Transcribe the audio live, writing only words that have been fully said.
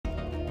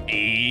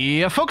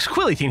Yeah, folks,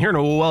 Quillitine here,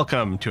 and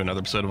welcome to another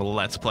episode of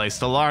Let's Play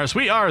Stellaris.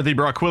 We are the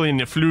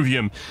Broquilian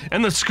Effluvium,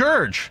 and the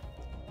Scourge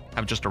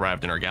have just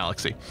arrived in our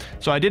galaxy.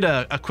 So I did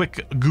a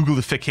quick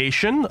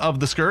Googlification of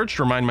the Scourge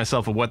to remind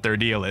myself of what their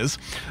deal is.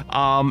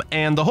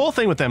 And the whole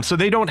thing with them, so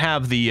they don't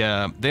have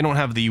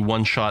the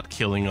one-shot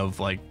killing of,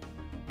 like,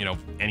 you know,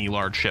 any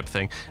large ship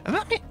thing. I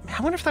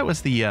wonder if that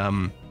was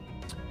the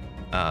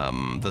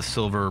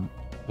silver,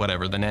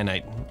 whatever, the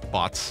nanite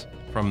bots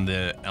from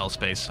the L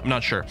space. I'm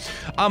not sure.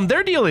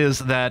 Their deal is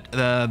that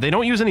they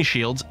don't use any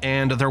shields,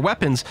 and their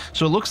weapons,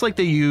 so it looks like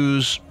they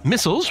use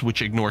missiles,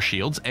 which ignore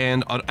shields,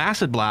 and an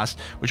acid blast,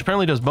 which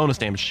apparently does bonus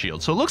damage to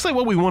shields. So it looks like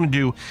what we want to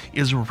do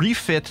is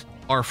refit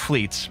our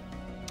fleets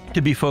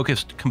to be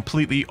focused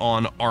completely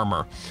on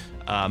armor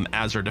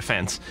as our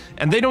defense.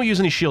 And they don't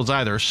use any shields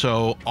either,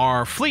 so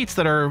our fleets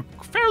that are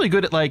fairly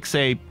good at, like,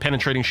 say,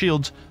 penetrating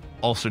shields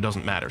also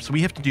doesn't matter. So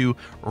we have to do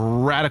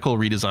radical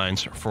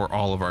redesigns for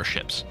all of our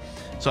ships.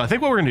 So I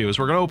think what we're going to do is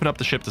we're going to open up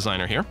the ship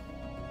designer here.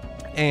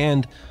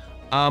 And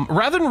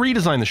rather than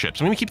redesign the ships,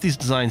 I'm going to keep these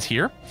designs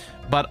here,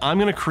 but I'm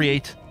going to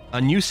create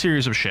a new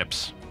series of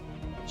ships,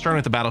 starting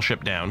with the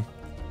battleship down.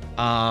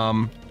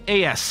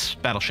 AS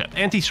battleship,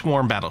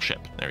 anti-swarm battleship.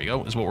 There you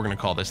go, is what we're going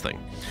to call this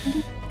thing.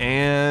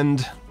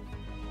 And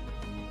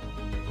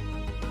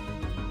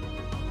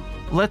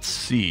let's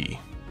see.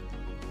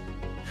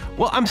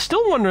 Well, I'm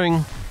still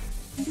wondering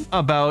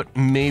about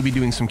maybe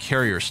doing some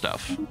carrier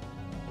stuff.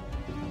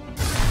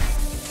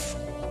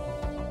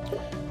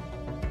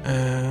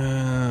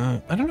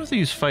 I don't know if they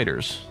use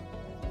fighters.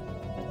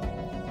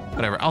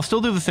 Whatever. I'll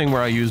still do the thing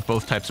where I use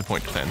both types of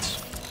point defense,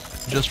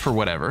 just for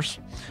whatevers.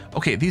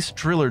 Okay, these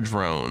driller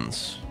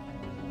drones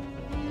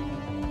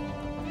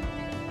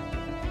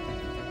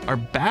are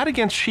bad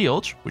against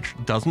shields, which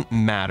doesn't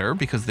matter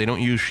because they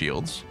don't use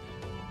shields.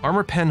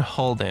 Armor pen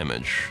hull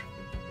damage.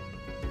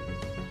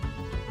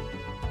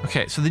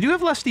 Okay, so they do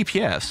have less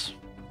DPS.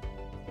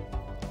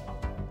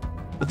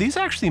 But these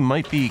actually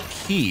might be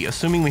key,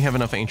 assuming we have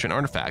enough ancient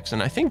artifacts,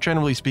 and I think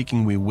generally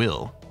speaking we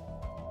will.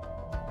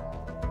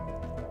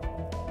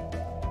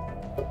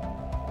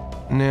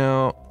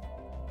 Now,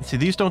 see,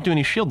 these don't do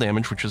any shield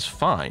damage, which is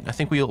fine. I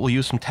think we'll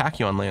use some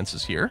tachyon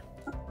lances here.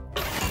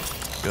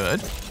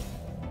 Good.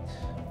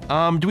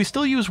 Do we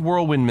still use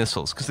whirlwind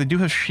missiles? Because they do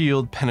have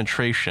shield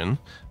penetration.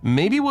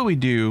 Maybe what we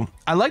do...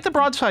 I like the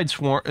broadside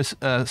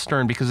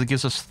stern because it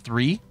gives us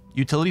 3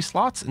 utility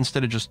slots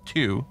instead of just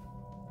 2.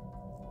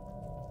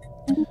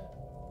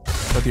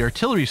 But the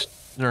artillery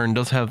stern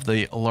does have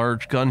the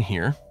large gun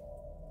here.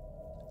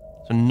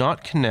 So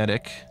not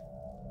kinetic.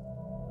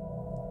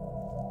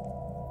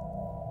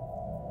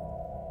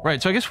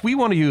 Right, so I guess we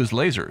want to use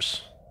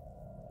lasers,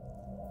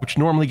 which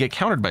normally get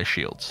countered by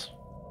shields.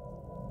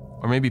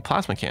 Or maybe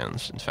plasma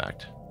cannons, in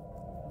fact.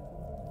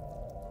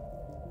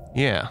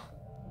 Yeah.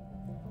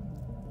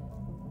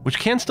 Which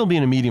can still be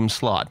in a medium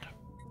slot.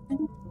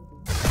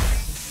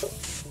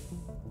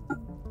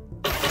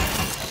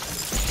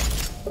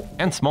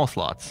 And small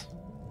slots.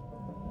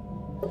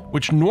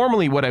 Which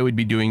normally what I would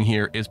be doing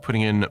here is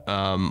putting in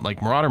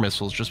like Marauder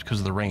missiles just because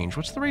of the range.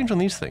 What's the range on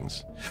these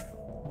things?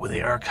 Well,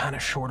 they are kind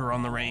of shorter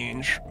on the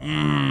range.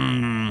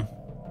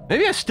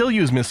 Maybe I still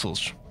use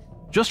missiles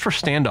just for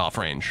standoff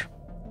range.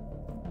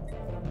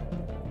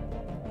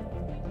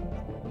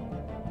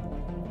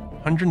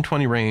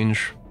 120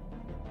 range.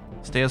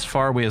 Stay as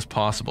far away as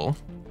possible.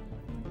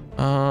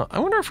 I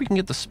wonder if we can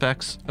get the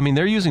specs. I mean,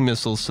 they're using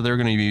missiles, so they're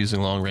going to be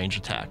using long range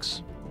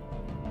attacks.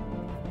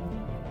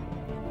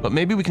 But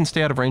maybe we can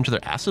stay out of range of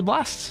their acid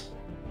blasts?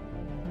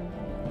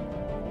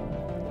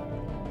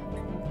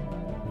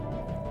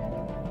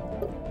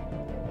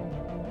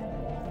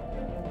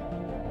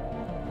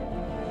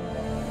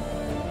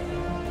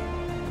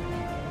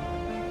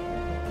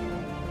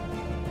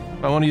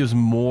 If I want to use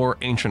more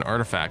ancient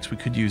artifacts, we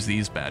could use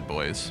these bad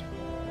boys.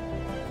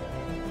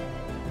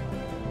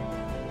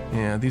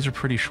 Yeah, these are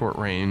pretty short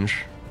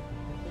range.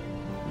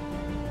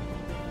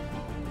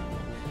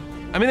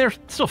 I mean, they're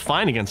still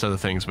fine against other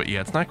things, but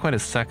yeah, it's not quite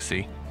as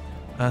sexy.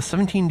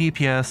 17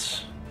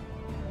 DPS.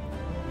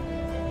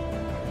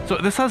 So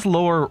this has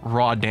lower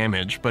raw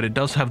damage, but it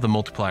does have the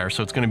multiplier,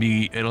 so it's going to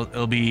be,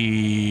 it'll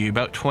be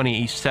about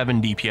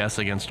 27 DPS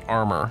against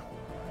armor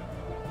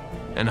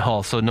and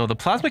hull. So no, the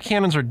plasma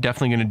cannons are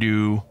definitely going to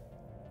do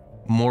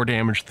more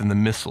damage than the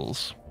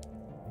missiles.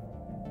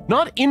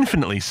 Not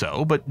infinitely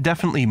so, but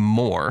definitely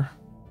more.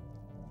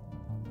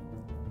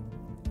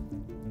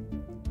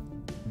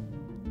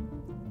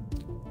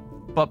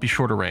 But be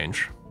shorter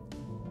range.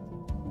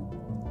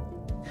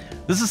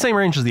 This is the same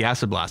range as the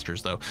acid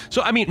blasters, though.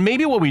 So, I mean,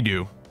 maybe what we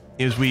do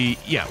is we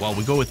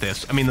go with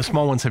this. I mean, the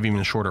small ones have even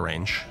a shorter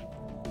range.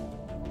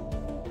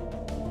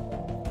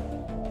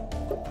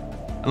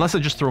 Unless I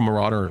just throw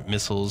Marauder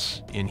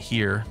missiles in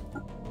here.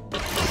 I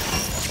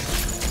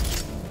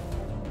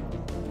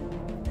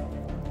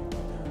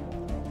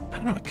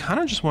don't know, I kind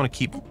of just want to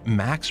keep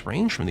max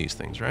range from these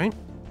things, right?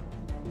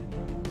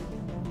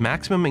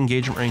 Maximum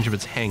engagement range of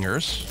its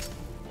hangars,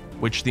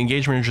 which the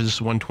engagement range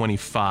is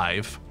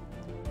 125.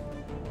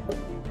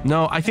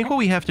 No, I think what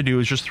we have to do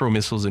is just throw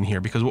missiles in here,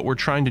 because what we're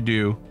trying to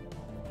do...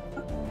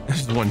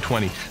 This is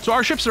 120. So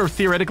our ships are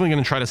theoretically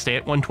going to try to stay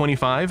at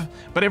 125,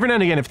 but every now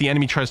and again, if the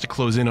enemy tries to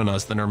close in on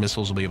us, then our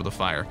missiles will be able to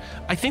fire.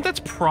 I think that's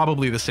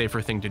probably the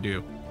safer thing to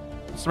do.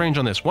 What's the range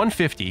on this?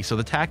 150, so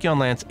the Tachyon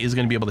Lance is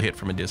going to be able to hit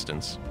from a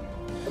distance.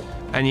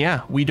 And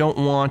yeah, we don't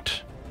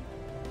want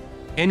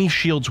any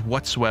shields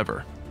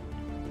whatsoever.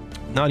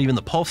 Not even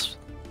the pulse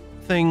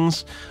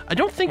things. I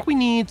don't think we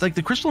need, like,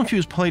 the crystal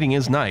infused plating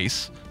is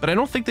nice, but I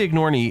don't think they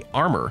ignore any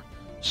armor.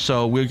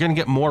 So we're going to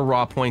get more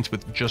raw points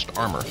with just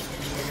armor.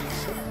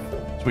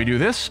 So we do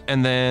this,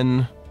 and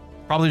then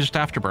probably just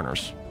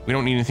afterburners. We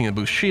don't need anything to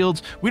boost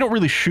shields. We don't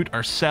really shoot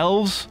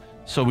ourselves,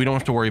 so we don't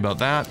have to worry about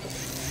that.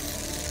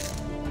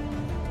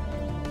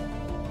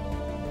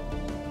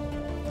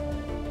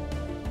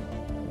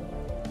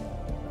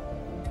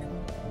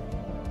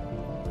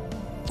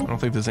 I don't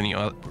think there's any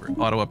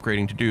auto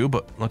upgrading to do,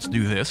 but let's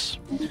do this.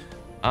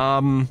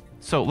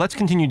 So let's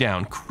continue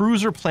down.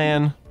 Cruiser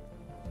plan.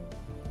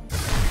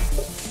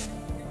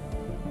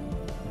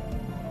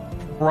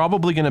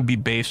 Probably going to be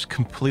based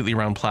completely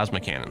around plasma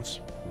cannons.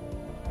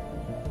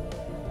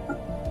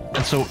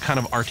 And so kind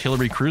of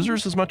artillery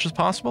cruisers as much as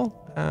possible.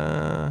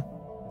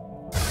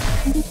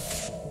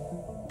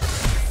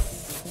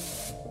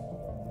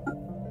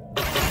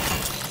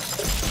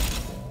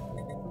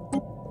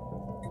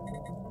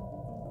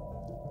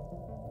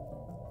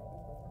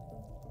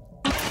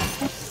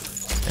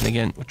 And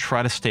again, we'll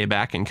try to stay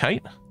back and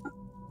kite.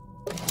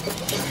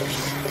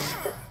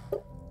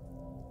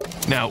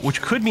 Now,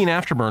 which could mean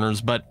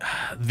afterburners, but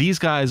these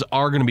guys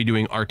are going to be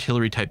doing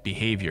artillery type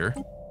behavior.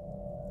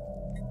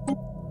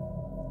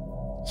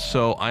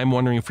 So I'm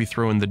wondering if we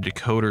throw in the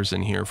decoders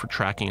in here for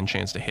tracking and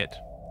chance to hit.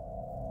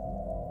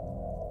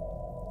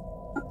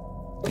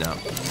 No.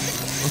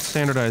 Let's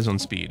standardize on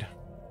speed.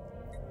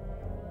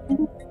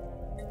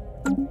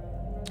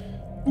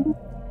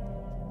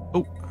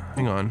 Oh,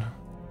 hang on.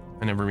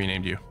 I never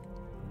renamed you.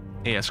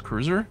 AS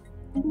Cruiser,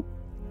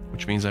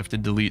 which means I have to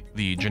delete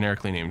the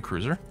generically named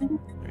cruiser.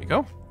 There you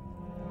go.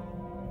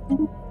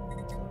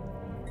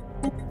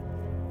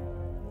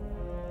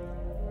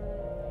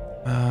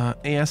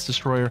 AS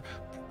Destroyer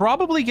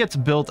probably gets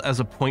built as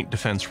a point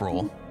defense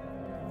role,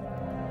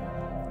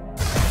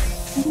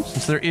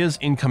 since there is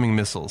incoming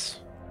missiles.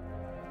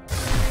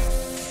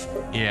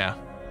 Yeah.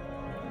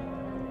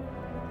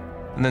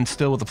 And then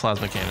still with the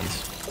plasma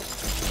cannons.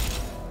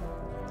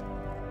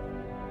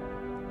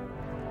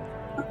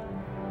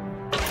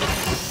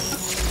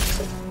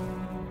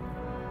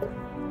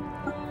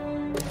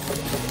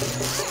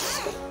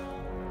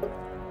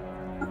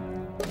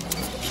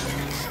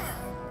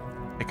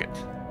 Pick it.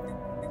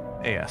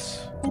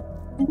 AS.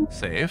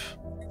 Save.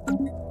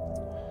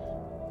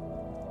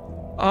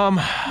 I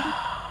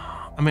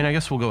mean, I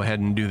guess we'll go ahead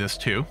and do this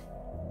too.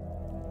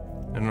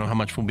 I don't know how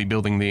much we'll be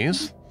building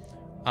these.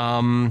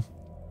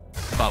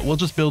 But we'll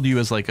just build you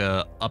as like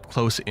a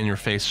up-close,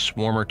 in-your-face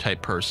swarmer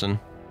type person.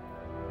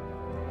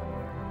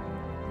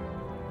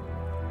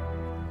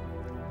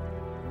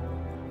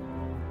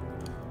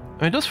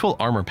 I mean, it does full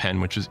armor pen,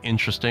 which is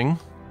interesting.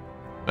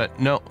 But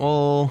no,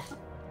 we'll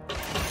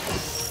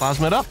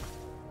plasma it up.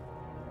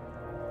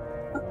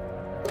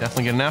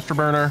 Definitely get an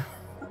afterburner.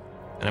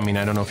 And I mean,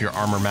 I don't know if your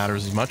armor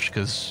matters as much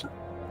because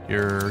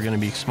you're going to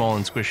be small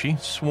and squishy.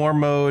 Swarm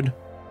mode.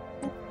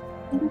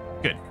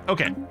 Good.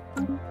 Okay.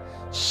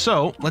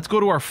 So let's go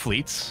to our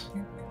fleets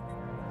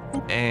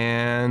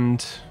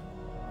and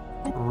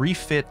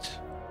refit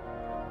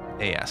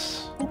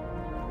AS.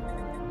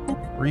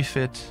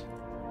 Refit.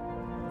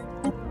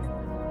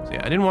 So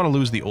yeah, I didn't want to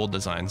lose the old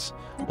designs.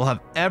 We'll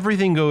have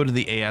everything go to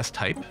the AS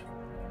type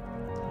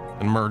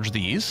and merge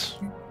these.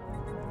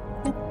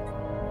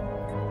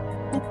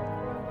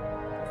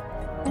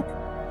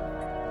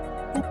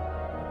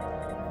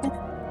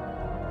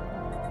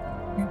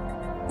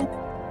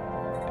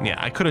 And yeah,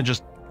 I could have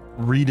just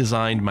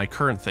redesigned my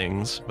current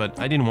things, but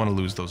I didn't want to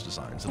lose those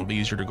designs. It'll be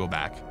easier to go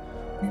back.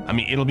 I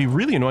mean, it'll be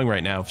really annoying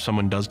right now if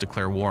someone does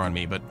declare war on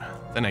me, but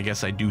then I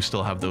guess I do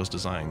still have those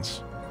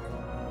designs.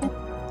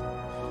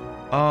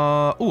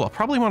 I'll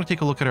probably want to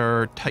take a look at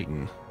our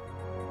Titan.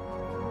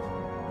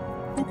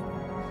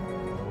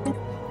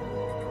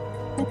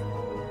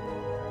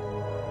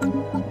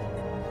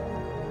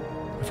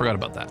 I forgot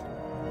about that.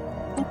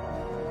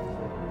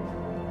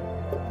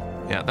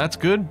 Yeah, that's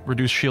good.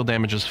 Reduced shield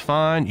damage is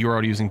fine. You're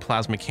already using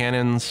plasma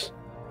cannons.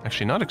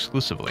 Actually, not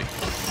exclusively.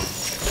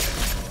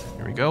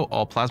 Here we go.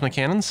 All plasma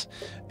cannons.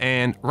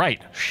 And,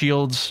 right,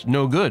 shields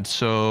no good.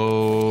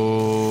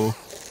 So,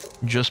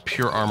 just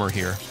pure armor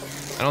here.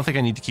 I don't think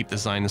I need to keep the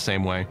design the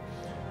same way.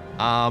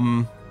 I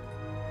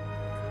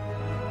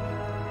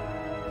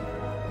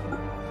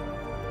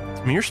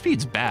mean, your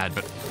speed's bad,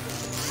 but...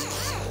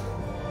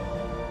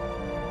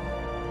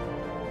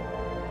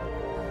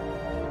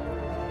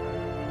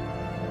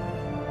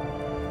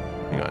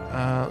 Hang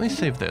on, let me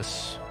save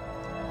this.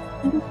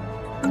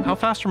 How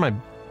fast are my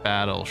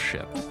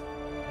battleships?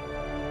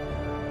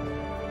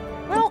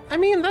 Well, I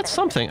mean, that's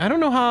something. I don't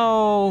know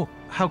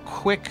how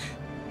quick...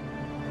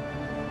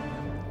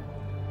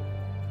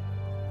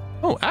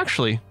 Oh,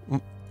 actually,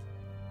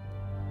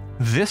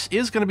 this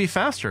is going to be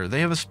faster.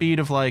 They have a speed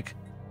of like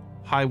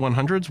high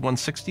 100s,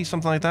 160,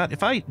 something like that.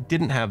 If I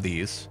didn't have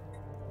these,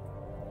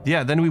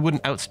 yeah, then we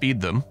wouldn't outspeed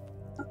them.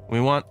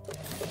 We want,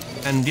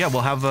 and yeah,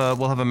 we'll have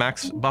a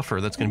max buffer.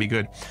 That's going to be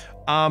good.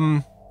 I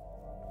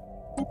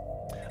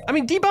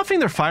mean, debuffing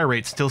their fire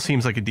rate still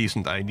seems like a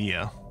decent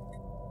idea,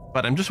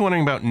 but I'm just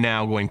wondering about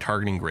now going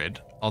targeting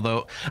grid.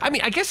 Although, I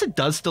mean, I guess it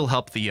does still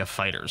help the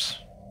fighters.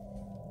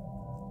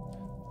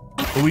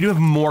 But we do have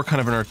more kind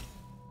of in our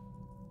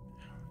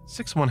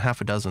 6-1,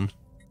 half a dozen.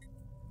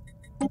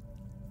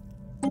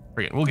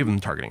 Forget, we'll give them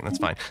targeting, that's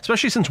fine.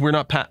 Especially since we're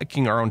not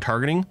packing our own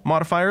targeting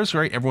modifiers,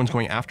 right? Everyone's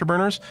going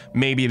afterburners.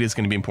 Maybe it is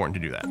going to be important to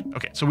do that.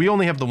 Okay, so we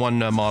only have the one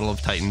model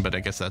of Titan, but I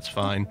guess that's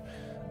fine.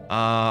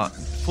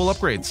 Full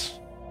upgrades.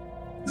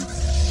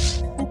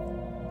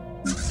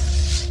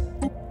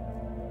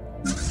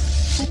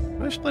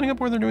 Are they splitting up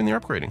where they're doing the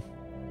upgrading?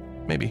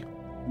 Maybe.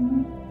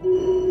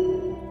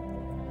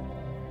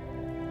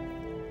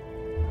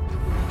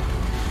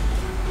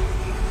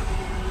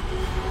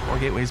 More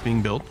gateways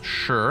being built,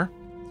 sure.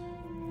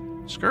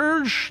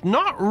 Scourge,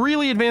 not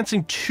really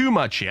advancing too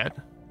much yet.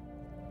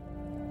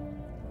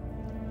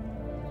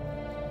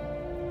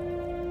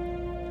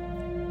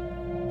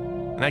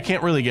 And I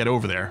can't really get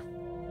over there.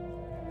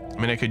 I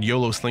mean, I could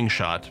YOLO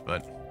slingshot,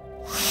 but...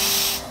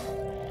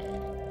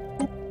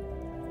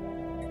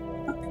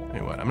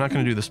 Anyway, what, I'm not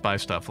going to do the spy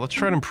stuff. Let's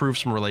try to improve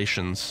some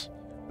relations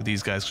with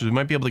these guys, because we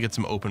might be able to get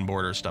some open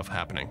border stuff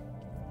happening.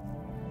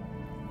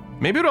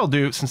 Maybe what I'll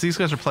do, since these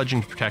guys are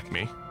pledging to protect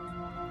me,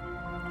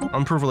 I'll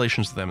improve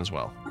relations with them as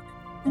well.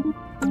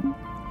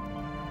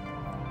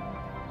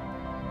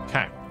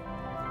 Okay.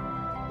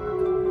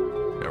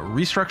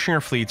 Restructuring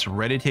our fleets,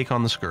 ready to take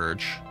on the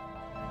Scourge.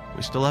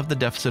 We still have the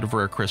deficit of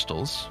rare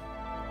crystals.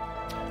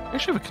 We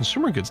actually have a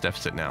consumer goods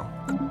deficit now.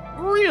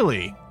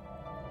 Really?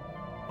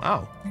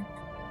 Wow.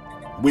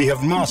 We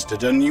have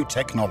mastered a new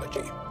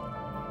technology.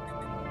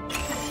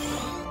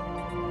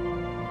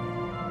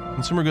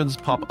 Consumer goods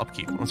pop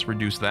upkeep. Let's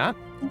reduce that.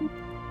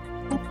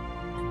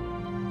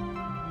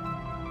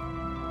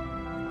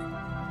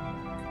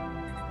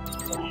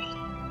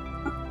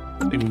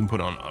 I think we can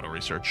put on auto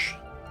research.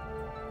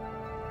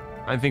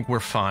 I think we're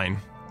fine.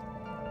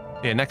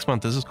 Yeah, next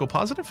month, does this go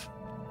positive?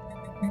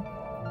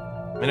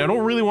 I mean, I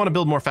don't really want to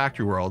build more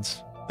factory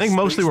worlds. I think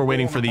mostly we're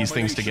waiting for these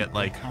things to get,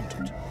 like,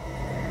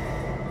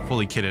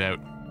 fully kitted out.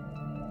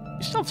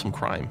 You still have some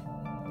crime.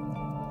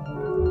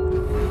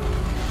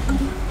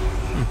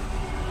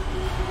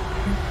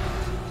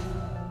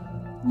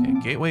 Okay,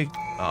 gateway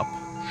up.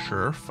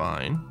 Sure,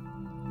 fine.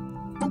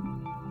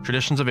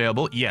 Traditions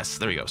available. Yes,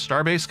 there we go.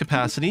 Starbase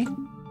capacity.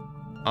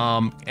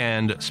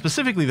 And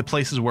specifically the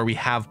places where we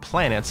have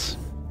planets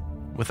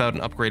without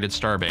an upgraded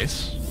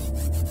starbase.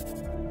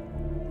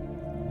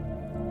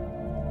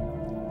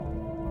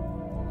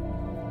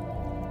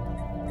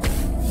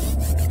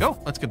 There we go.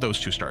 Let's get those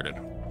two started.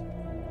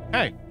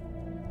 Okay.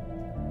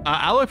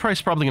 Alloy price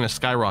is probably going to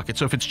skyrocket,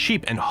 so if it's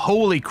cheap, and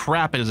holy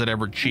crap is it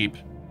ever cheap.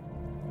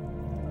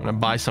 I'm going to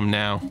buy some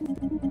now.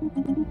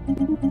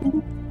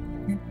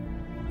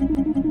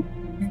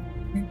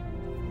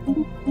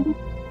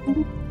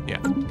 Yeah.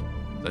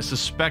 I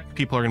suspect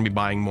people are going to be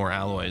buying more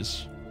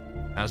alloys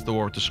as the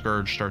war with the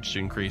Scourge starts to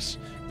increase.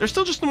 They're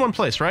still just in one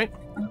place, right?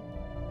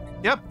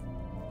 Yep.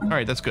 All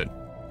right, that's good.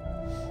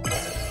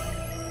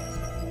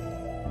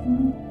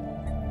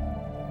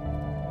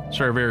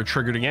 Surveyor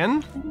triggered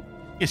again.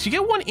 Yes, you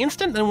get one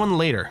instant and one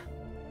later.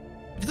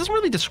 It doesn't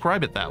really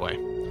describe it that way.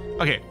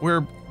 Okay,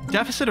 we're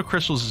deficit of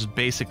crystals is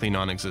basically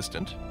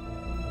non-existent.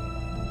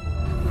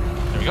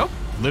 There we go.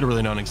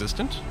 Literally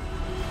non-existent. So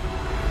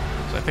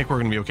I think we're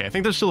going to be okay. I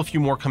think there's still a few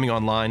more coming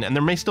online, and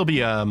there may still be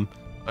a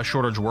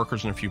shortage of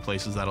workers in a few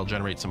places that'll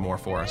generate some more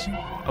for us.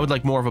 I would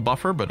like more of a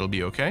buffer, but it'll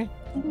be okay.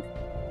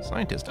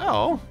 Scientist.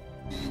 Oh.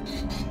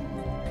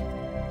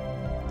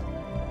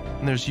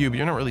 And there's you, but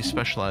you're not really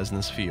specialized in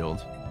this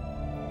field.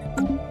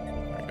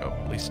 There we go.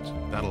 At least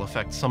that'll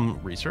affect some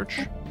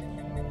research.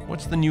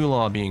 What's the new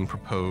law being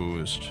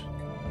proposed?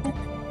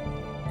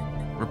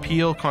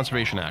 Repeal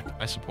Conservation Act.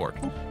 I support.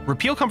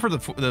 Repeal Comfort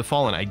of the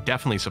Fallen. I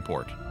definitely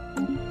support.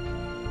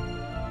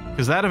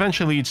 Because that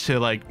eventually leads to,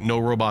 like, no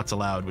robots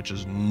allowed, which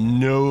is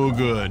no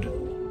good.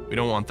 We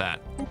don't want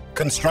that.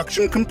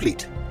 Construction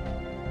complete.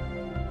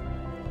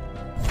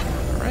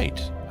 All right.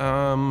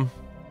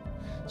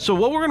 So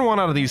what we're going to want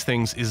out of these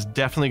things is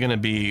definitely going to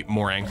be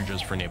more anchorages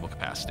for naval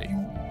capacity.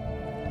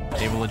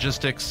 Naval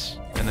logistics,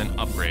 and then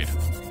upgrade.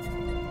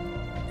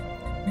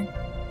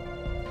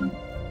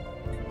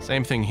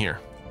 Same thing here.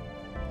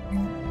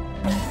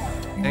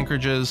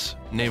 Anchorages,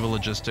 naval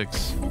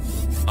logistics,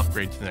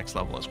 upgrade to the next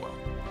level as well.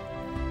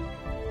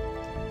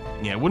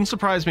 Yeah, it wouldn't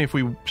surprise me if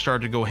we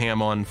started to go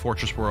ham on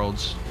Fortress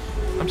Worlds.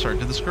 I'm sorry,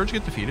 did the Scourge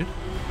get defeated?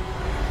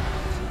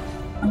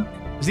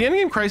 Is the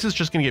endgame crisis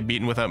just going to get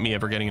beaten without me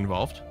ever getting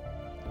involved?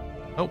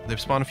 Oh, they've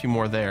spawned a few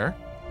more there.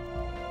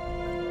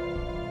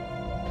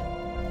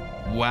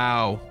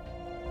 Wow.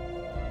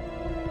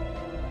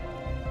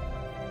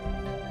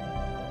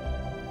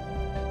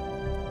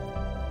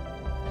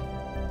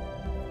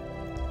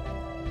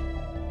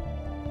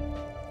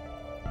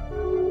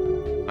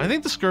 I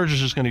think the Scourge is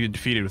just going to get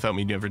defeated without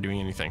me ever doing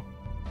anything.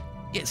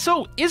 Yeah,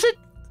 so is it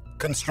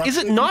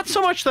not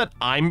so much that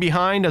I'm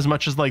behind as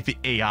much as like the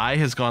AI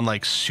has gone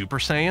like Super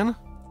Saiyan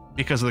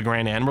because of the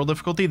Grand Admiral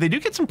difficulty? They do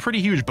get some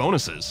pretty huge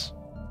bonuses.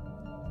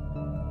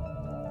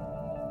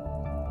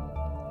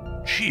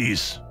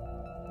 Jeez.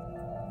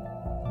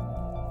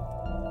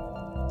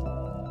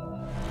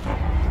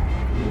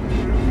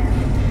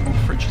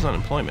 Fritch is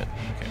unemployment.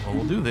 Okay, well,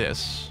 we'll do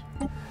this.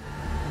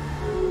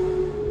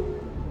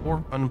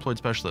 Or unemployed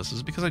specialists. Is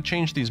it because I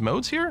changed these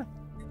modes here?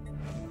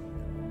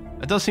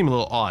 That does seem a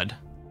little odd.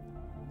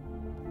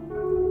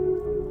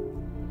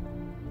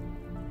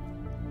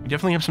 We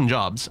definitely have some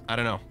jobs. I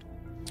don't know.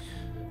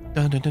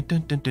 Dun, dun, dun,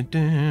 dun, dun, dun,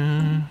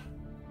 dun.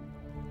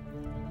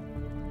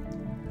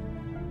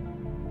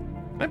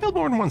 Can I build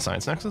more than one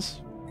science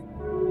nexus?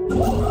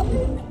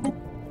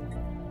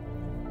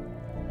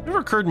 Never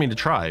occurred to me to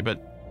try, but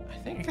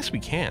I guess we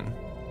can.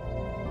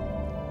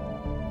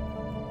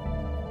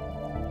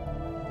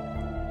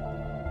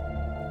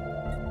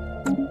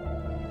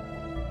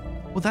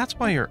 Well, that's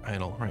why you're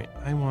idle, right?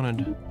 I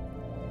wanted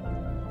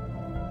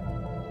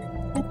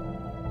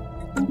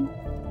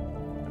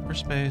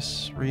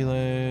hyperspace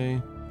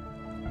relay.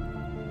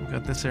 We've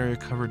got this area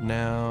covered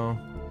now,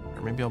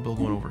 or maybe I'll build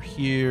one over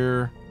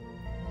here.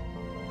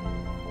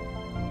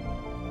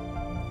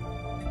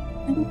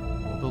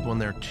 We'll build one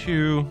there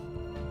too.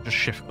 Just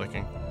shift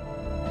clicking.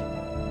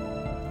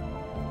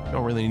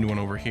 Don't really need one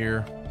over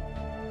here.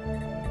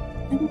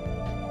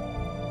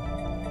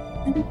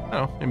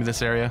 Oh, maybe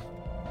this area.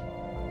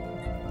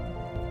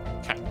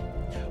 Okay.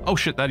 Oh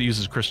shit, that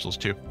uses crystals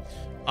too.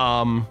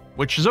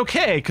 Which is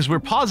okay, because we're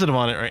positive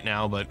on it right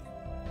now, but...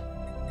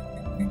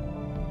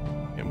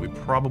 And we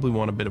probably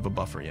want a bit of a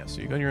buffer, yeah. So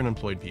you got your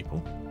unemployed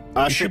people.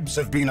 Our ships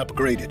have been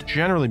upgraded.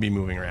 Generally be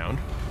moving around.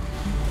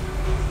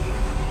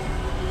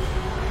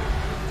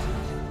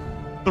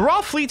 The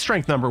raw fleet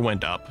strength number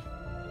went up,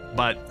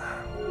 but...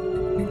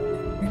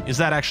 Is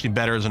that actually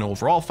better as an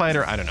overall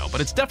fighter? I don't know, but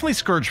it's definitely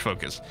Scourge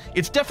focus.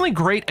 It's definitely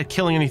great at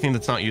killing anything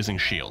that's not using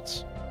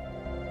shields.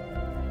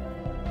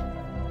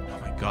 Oh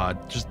my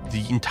god, just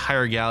the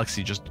entire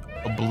galaxy just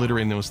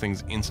obliterating those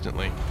things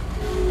instantly.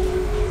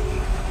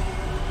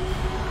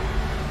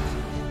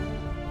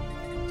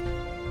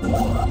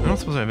 I don't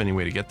suppose I have any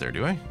way to get there,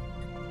 do I?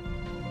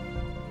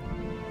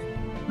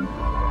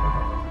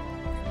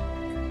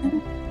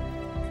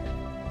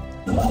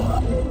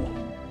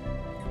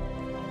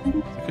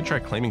 I could try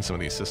claiming some of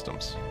these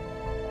systems.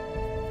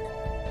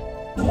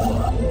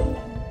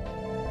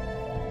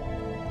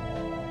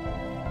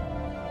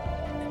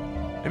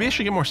 Maybe I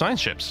should get more science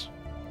ships.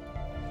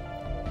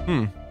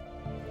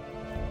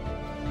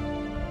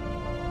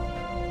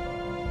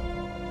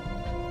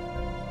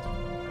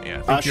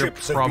 Yeah, I think you're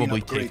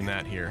probably taking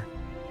that here.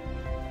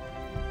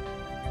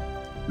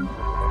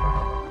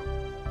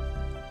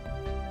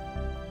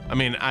 I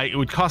mean, it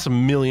would cost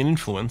 1 million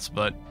influence,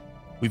 but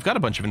we've got a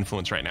bunch of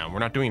influence right now, and we're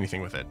not doing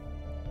anything with it.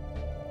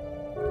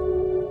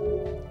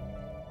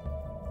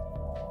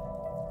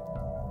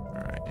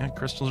 Alright, yeah,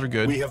 crystals are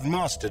good. We have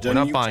mastered we're a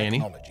not new buying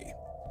technology. any.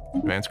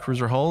 Advanced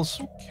cruiser hulls.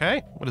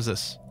 Okay, what is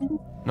this?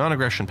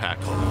 Non-aggression pack.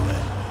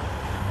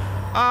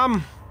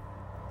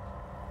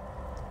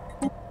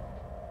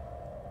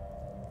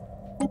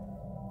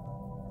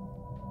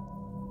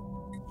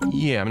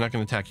 Yeah, I'm not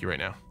going to attack you right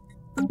now.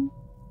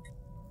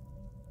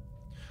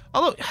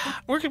 Although,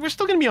 we're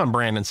still going to be on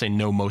brand and say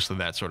no most of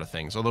that sort of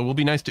things. Although, we'll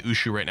be nice to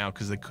Ushu right now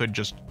because they could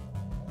just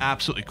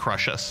absolutely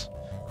crush us.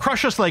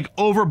 Crush us like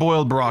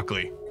overboiled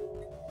broccoli.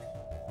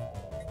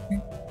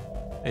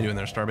 How you doing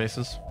there, star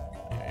bases?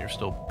 Yeah, you're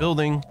still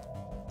building.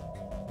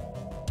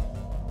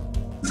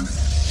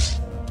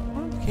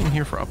 What came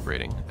here for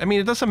upgrading? I mean,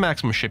 it does have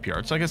maximum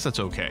shipyard, so I guess that's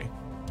okay.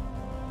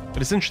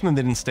 But it's interesting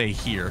they didn't stay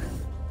here.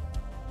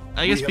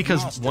 I guess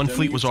because one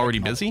fleet was already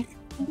busy.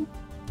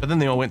 But then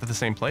they all went to the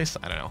same place?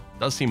 I don't know.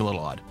 Does seem a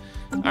little odd.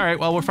 Alright,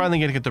 well, we're finally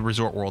going to get the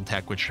Resort World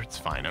tech, which it's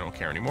fine. I don't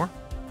care anymore.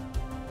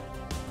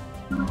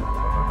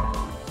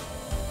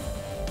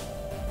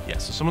 Yeah,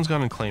 so someone's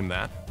gone and claimed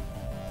that.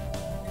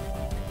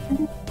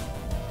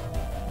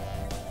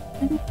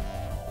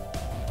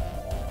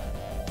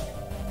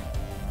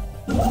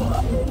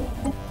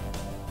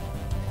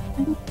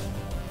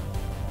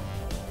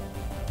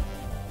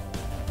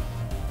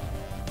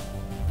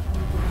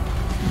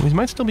 We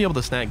might still be able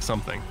to snag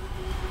something.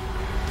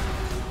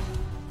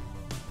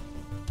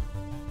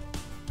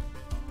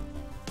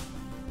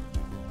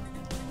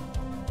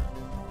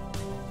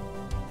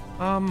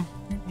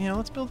 Yeah,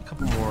 let's build a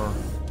couple more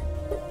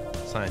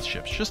science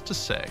ships, just to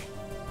say.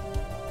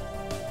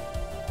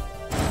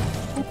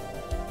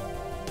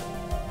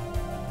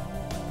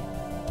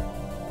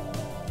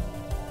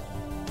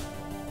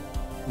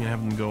 I'm gonna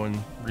have them go and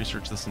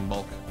research this in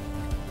bulk.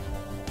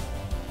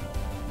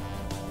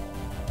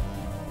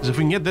 Because if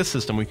we can get this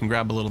system, we can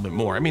grab a little bit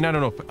more. I mean, I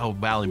don't know how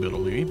valuable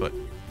it'll be, but...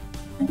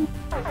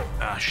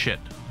 Ah, shit.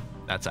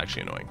 That's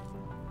actually annoying.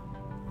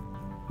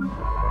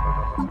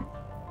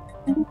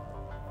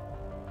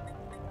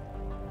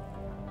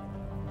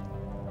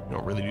 We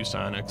don't really do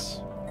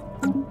psionics.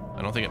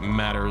 I don't think it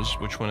matters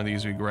which one of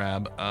these we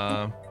grab.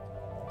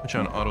 Put you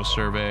on auto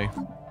survey.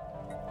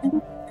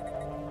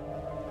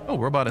 Oh,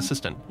 robot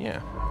assistant.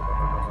 Yeah.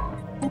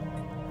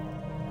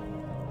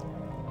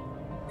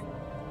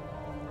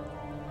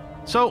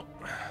 So,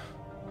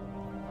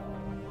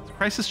 is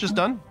Crisis just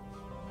done?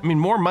 I mean,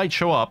 more might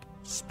show up.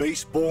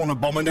 Spaceborne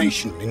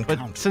abomination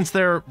encountered. But since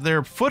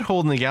their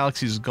foothold in the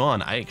galaxy is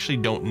gone, I actually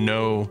don't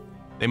know.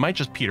 They might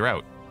just peter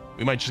out.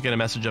 We might just get a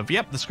message of,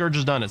 yep, the Scourge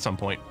is done at some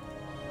point.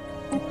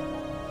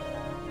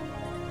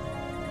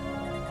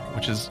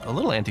 Which is a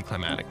little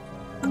anticlimactic.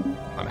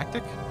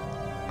 Climactic?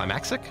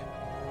 Climaxic?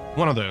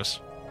 One of those.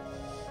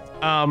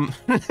 Huh.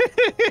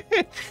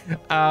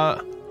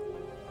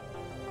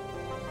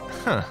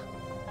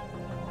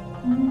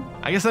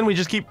 I guess then we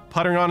just keep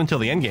puttering on until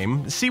the end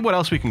game. See what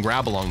else we can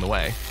grab along the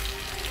way.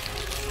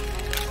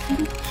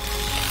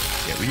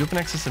 Yeah, we do have an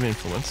excess of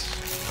influence.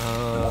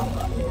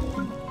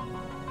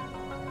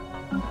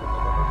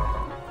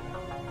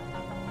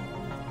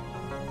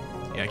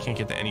 Yeah, I can't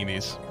get to any of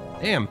these.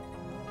 Damn.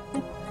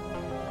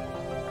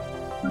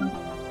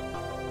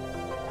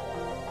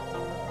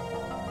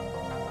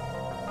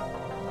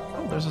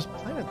 Oh, there's this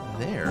planet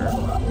there.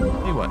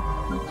 Hey, what?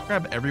 Let's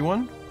grab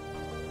everyone.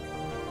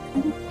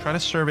 Try to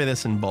survey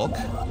this in bulk.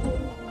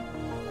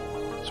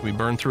 So we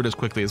burn through it as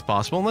quickly as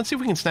possible. And let's see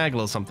if we can snag a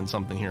little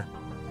something here.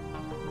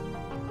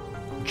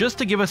 Just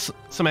to give us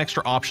some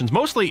extra options.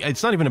 Mostly,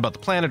 it's not even about the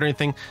planet or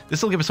anything.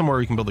 This will give us somewhere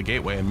we can build a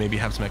gateway and maybe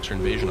have some extra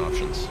invasion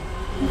options.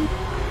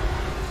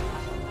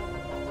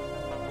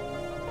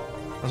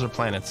 Those are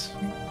planets.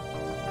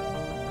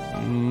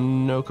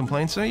 No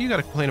complaints. You got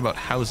to complain about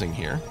housing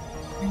here.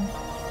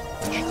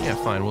 Yeah,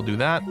 fine. We'll do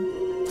that.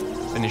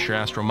 Finish your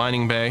astro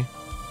mining bay.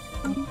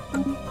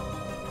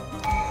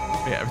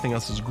 Yeah, everything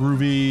else is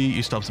groovy.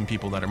 You still have some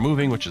people that are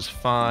moving, which is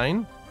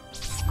fine.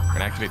 We're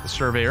gonna activate the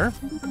surveyor.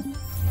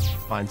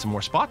 Find some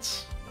more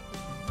spots.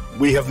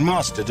 We have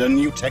mastered a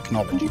new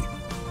technology.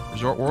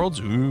 Resort worlds,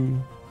 ooh.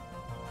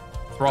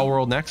 Thrall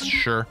world next,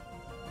 sure.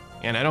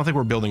 And I don't think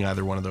we're building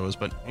either one of those,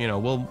 but you know,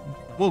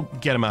 we'll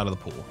get them out of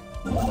the pool.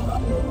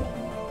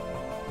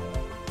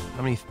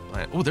 How many?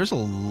 Oh, there's a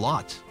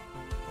lot.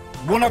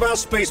 One of our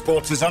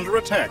spaceports is under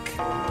attack.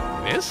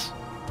 It is?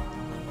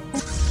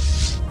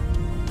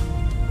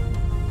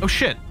 Oh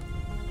shit.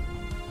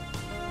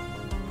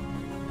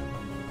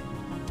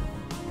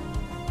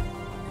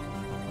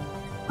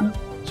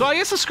 So I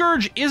guess the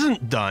Scourge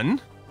isn't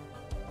done.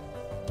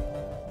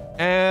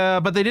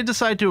 But they did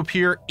decide to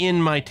appear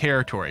in my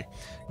territory.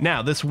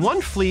 Now, this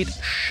one fleet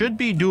should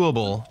be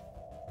doable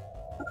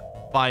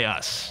by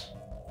us.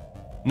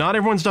 Not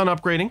everyone's done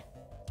upgrading,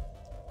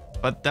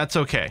 but that's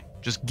okay.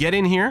 Just get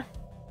in here.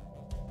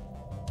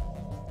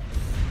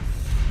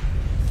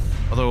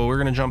 Although we're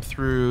going to jump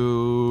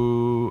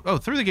through... Oh,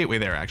 through the gateway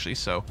there, actually.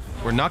 So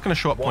we're not going to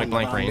show up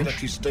point-blank range. One of our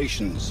military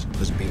stations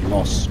has been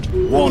lost.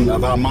 One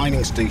of our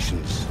mining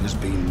stations has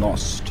been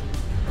lost.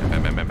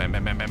 Bam, bam, bam, bam,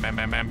 bam, bam, bam,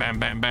 bam, bam, bam,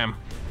 bam, bam.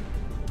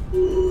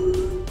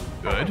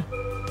 Good.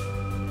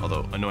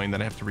 Although annoying that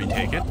I have to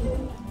retake it.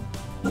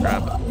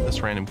 Grab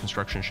this random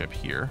construction ship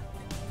here.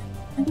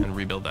 And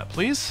rebuild that,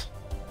 please.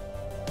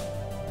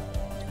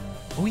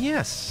 Oh,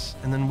 yes.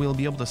 And then we'll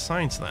be able to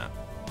science that.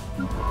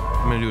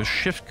 I'm going to do a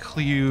shift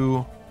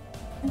clue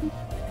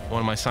one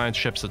of my science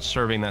ships that's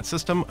surveying that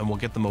system, and we'll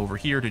get them over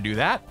here to do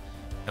that.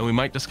 And we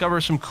might discover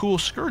some cool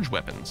Scourge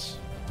weapons.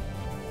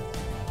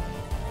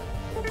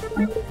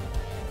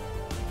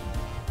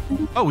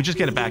 Oh, we just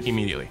get it back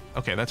immediately.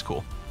 Okay, that's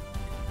cool.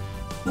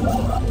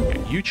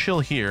 Okay, you chill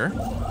here.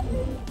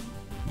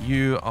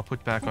 I'll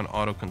put back on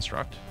auto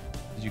construct.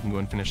 You can go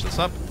and finish this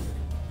up.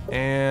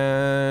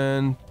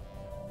 And...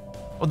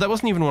 well, that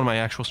wasn't even one of my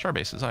actual star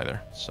bases either,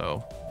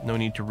 so no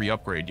need to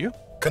re-upgrade you.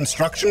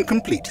 Construction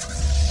complete.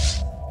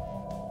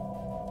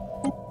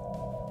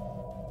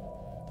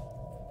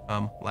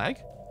 Lag?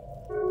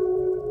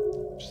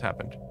 What just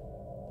happened?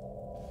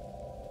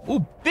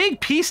 Ooh,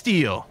 big peace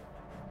deal!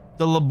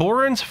 The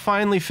Laborans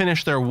finally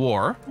finished their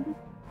war.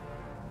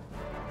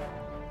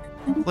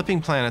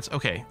 Flipping planets.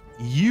 Okay,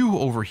 you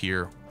over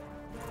here.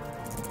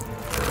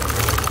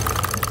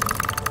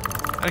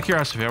 Out of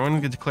curiosity, I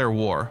want to declare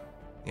war.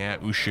 Yeah,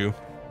 Ushu.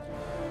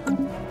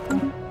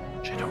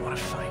 Which I don't want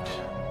to fight.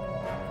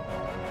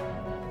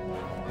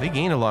 They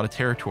gained a lot of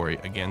territory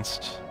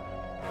against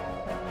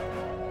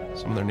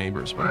some of their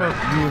neighbors. What about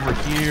you over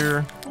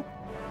here?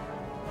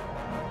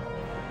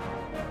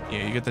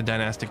 Yeah, you get the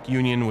Dynastic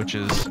Union, which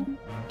is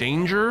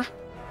danger.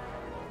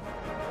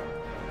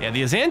 Yeah,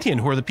 the Azantian,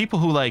 who are the people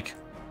who, like,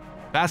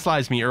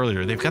 vassalized me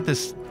earlier, they've got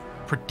this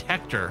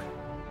protector,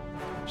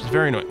 which is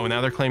very annoying. Oh, now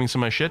they're claiming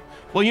some of my shit.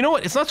 Well, you know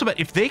what? It's not so bad.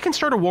 If they can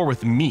start a war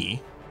with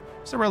me,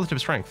 what's their relative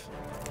strength?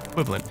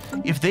 Equivalent.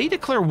 If they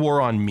declare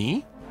war on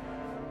me,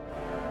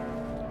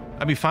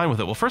 I'd be fine with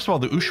it. Well, first of all,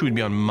 the Ushu would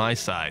be on my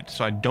side,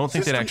 so I don't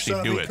think they'd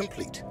actually do it.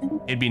 Complete.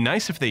 It'd be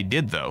nice if they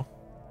did, though.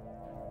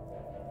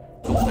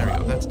 Oh, there we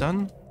go. That's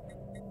done.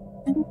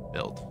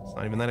 Build. It's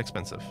not even that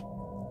expensive.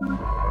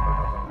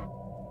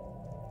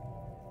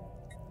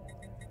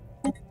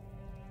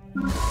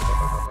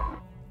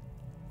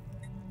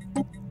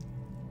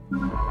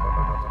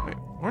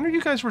 wonder if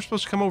you guys were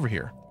supposed to come over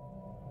here.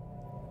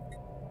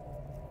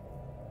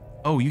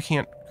 Oh, you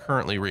can't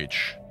currently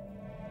reach.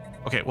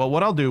 Okay, well,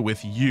 what I'll do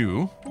with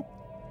you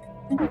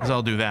is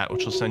I'll do that,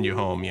 which will send you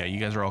home. Yeah, you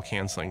guys are all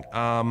canceling.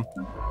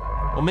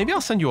 Well, maybe I'll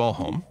send you all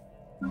home.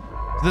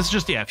 So this is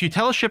just, yeah, if you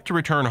tell a ship to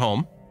return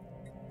home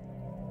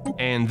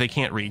and they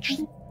can't reach,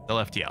 they'll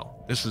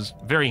FTL. This is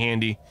very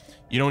handy.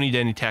 You don't need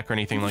any tech or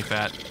anything like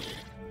that.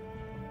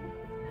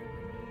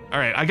 All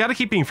right, I got to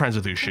keep being friends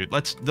with you, shoot.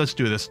 Let's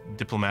do this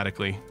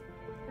diplomatically.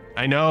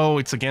 I know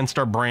it's against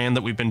our brand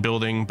that we've been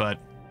building, but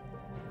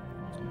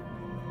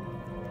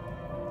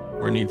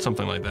we need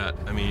something like that.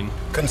 I mean,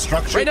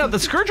 construction. Right now, the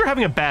Scourge are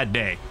having a bad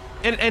day.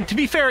 And to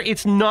be fair,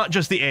 it's not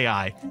just the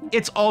AI.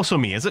 It's also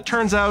me. As it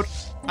turns out,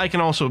 I can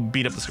also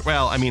beat up the Scourge.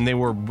 Well, I mean, they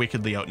were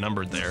wickedly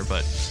outnumbered there,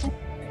 but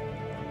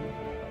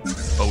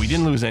we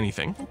didn't lose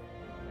anything.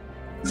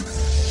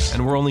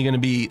 And we're only going to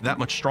be that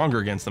much stronger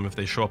against them if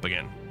they show up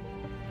again.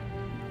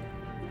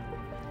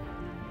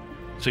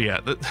 So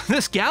yeah,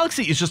 this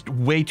galaxy is just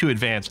way too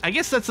advanced. I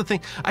guess that's the thing.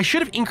 I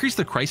should have increased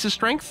the crisis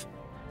strength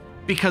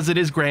because it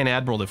is Grand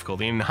Admiral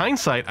difficulty. In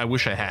hindsight, I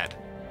wish I had.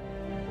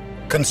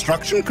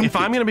 Construction complete. If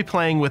I'm going to be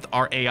playing with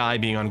our AI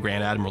being on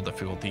Grand Admiral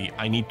difficulty,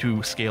 I need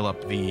to scale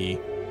up the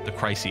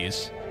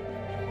crises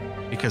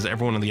because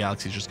everyone in the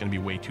galaxy is just going to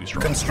be way too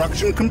strong.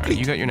 Construction complete. Right,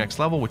 you got your next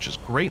level, which is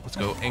great. Let's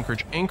go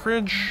anchorage.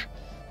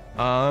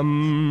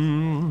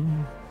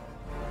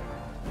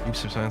 Deep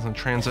Space Science and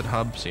Transit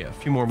Hub. So yeah, a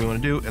few more we want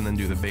to do, and then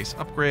do the base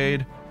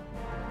upgrade.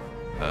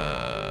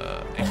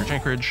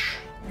 Anchorage.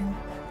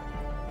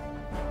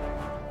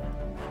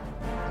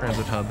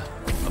 Transit Hub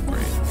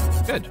upgrade.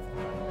 Good.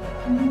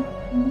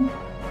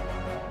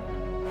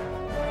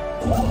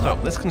 So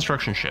this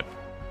construction ship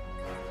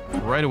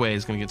right away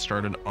is going to get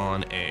started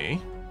on a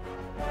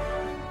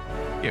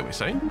gateway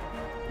site.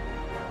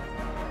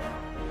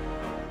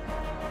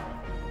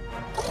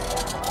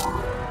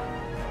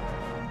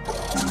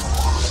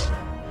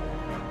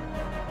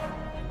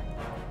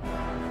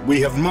 We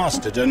have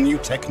mastered a new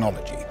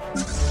technology.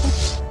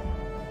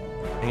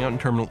 Hang out in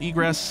terminal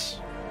egress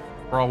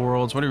for all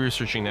worlds. What are we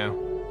researching now?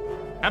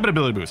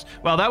 Habitability boost.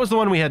 Well, that was the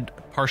one we had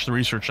partially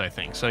researched, I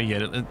think. So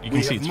yeah, you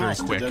can see it's very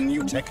quick. We have mastered a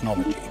new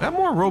technology. We have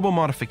more robo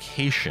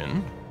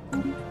modification.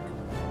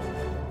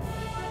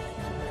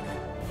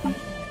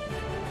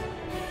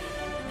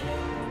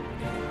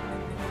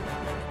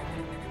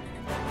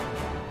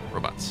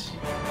 Robots.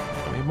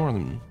 We have more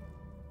than.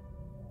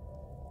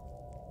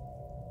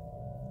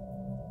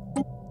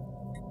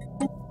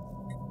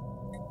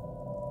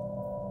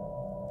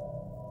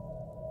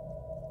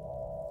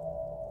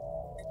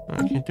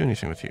 I can't do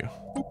anything with you.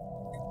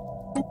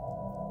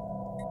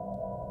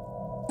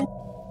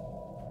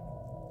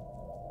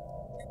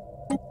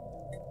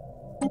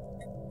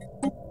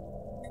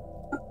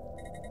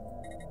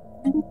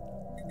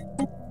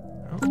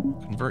 I'll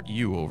convert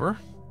you over.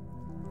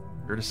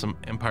 Here to some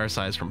Empire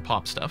size from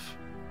Pop stuff.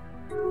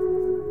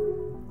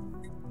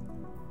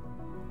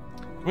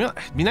 Well,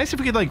 it'd be nice if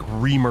we could like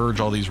remerge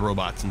all these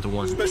robots into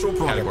one Special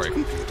category.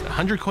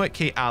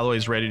 100K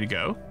alloys ready to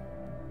go.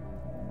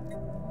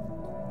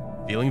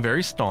 Feeling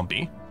very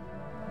stompy.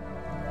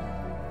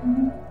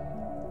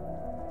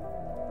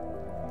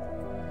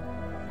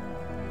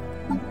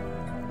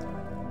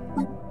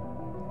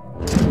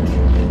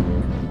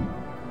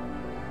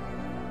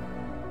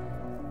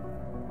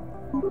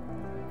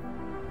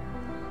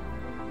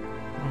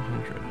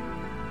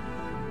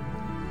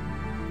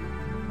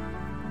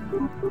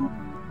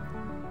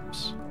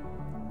 Oops.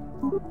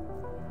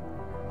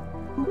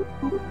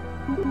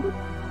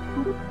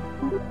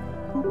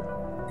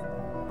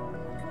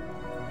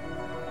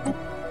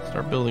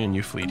 Start building a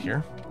new fleet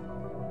here.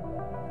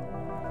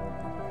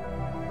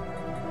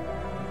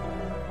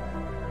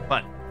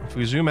 But if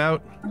we zoom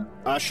out,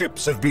 our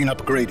ships have been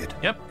upgraded.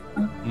 Yep,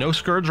 no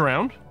Scourge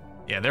around.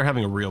 Yeah, they're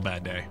having a real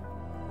bad day.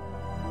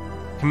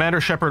 Commander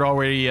Shepard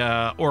already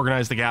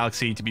organized the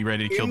galaxy to be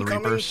ready to kill the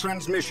Reapers.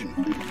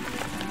 Transmission.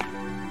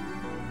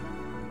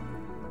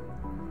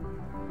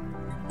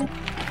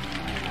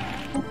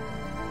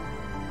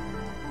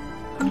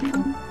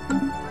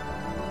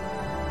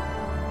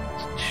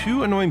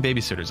 Two annoying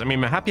babysitters. I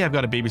mean, I'm happy I've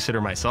got a babysitter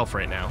myself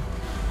right now,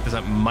 because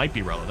that might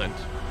be relevant.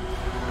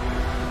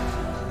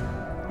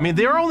 I mean,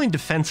 they're only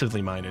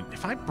defensively minded.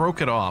 If I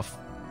broke it off,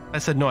 I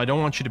said, no, I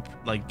don't want you to,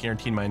 like,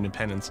 guarantee my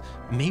independence,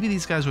 maybe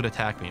these guys would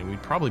attack me, and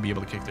we'd probably be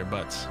able to kick their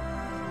butts.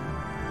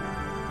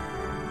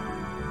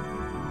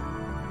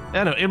 I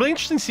don't know. It'll be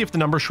interesting to see if the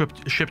numbers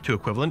ship to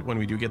equivalent when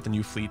we do get the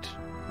new fleet,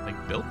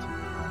 like, built.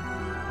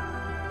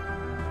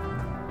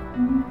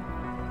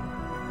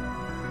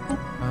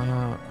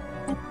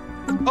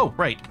 Oh,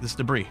 right, this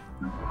debris.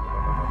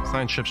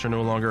 Science ships are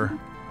no longer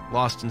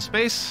lost in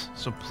space,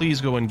 so please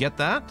go and get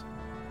that.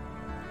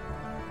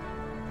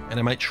 And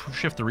I might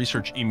shift the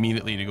research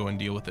immediately to go and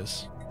deal with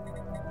this.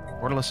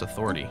 Borderless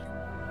authority.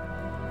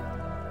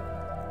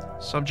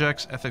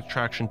 Subjects, ethic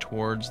traction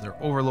towards their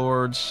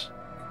overlords.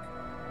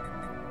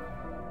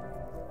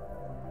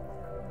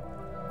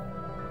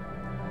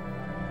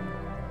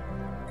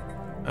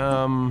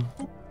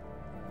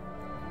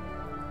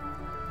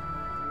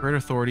 Great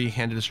authority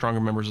handed to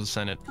stronger members of the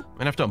Senate. I'm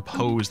gonna have to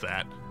oppose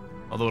that,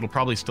 although it'll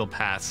probably still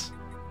pass.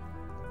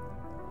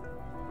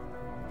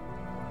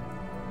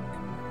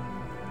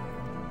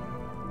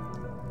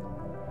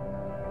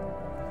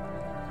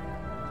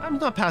 I'm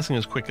not passing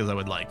as quick as I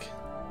would like.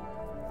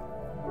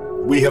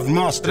 We have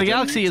mastered The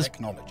galaxy is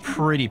technology.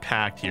 pretty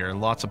packed here and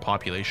lots of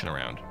population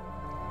around.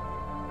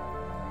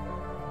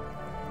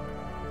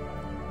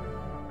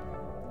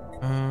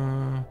 You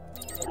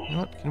know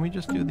what? Can we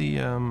just do the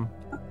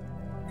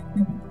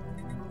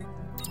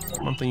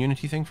monthly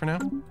unity thing for now?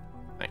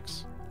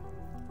 Thanks.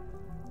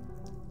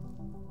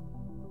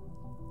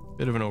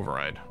 Bit of an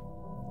override.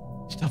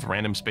 Still have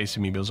random space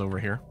amoebas over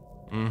here.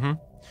 Mm-hmm.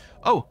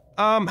 Oh,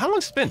 how long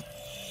has it been?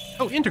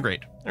 Oh,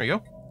 integrate. There you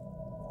go.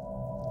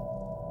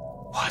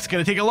 Oh, it's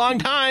gonna take a long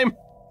time.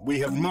 We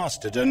have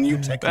mastered a new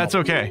technology. That's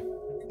okay.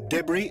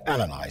 Debris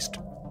analyzed.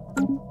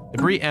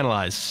 Debris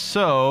analyzed.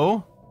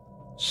 So,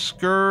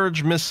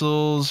 Scourge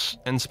missiles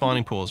and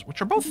spawning pools,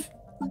 which are both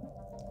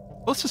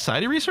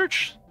society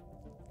research?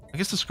 I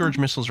guess the Scourge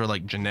missiles are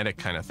like genetic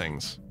kind of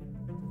things.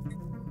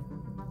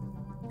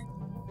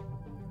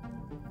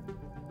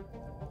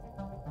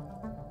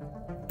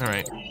 All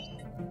right.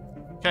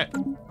 Okay.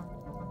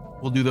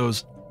 We'll do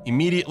those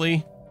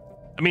immediately.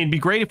 I mean, it'd be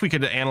great if we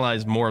could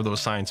analyze more of those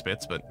science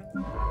bits, but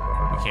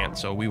we can't,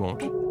 so we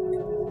won't.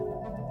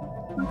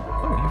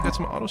 Oh, you've got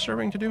some auto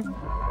surveying to do?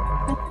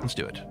 Let's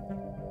do it.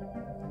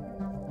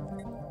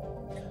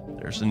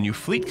 There's a new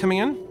fleet coming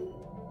in.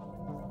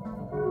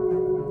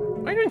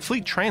 Why are you doing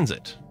fleet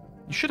transit?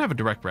 You should have a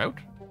direct route.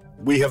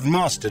 We have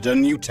mastered a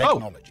new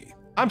technology. Oh,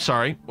 I'm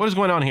sorry. What is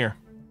going on here?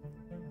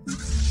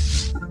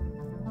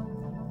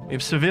 We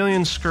have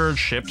civilian Scourge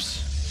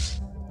ships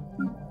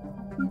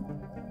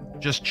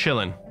just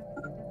chilling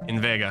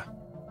in Vega.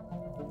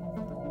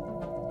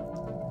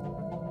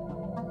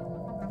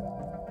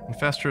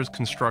 Infestors,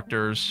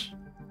 constructors.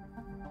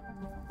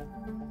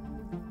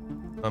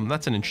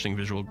 That's an interesting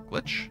visual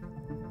glitch.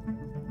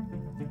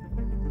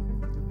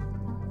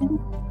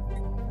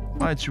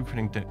 Applied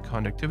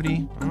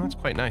superconductivity. Oh, that's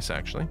quite nice,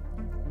 actually.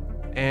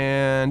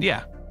 And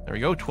yeah, there we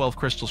go. 12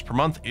 crystals per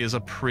month is a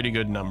pretty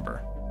good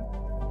number.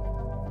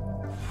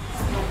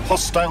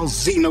 Hostile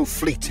Xeno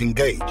fleet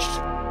engaged.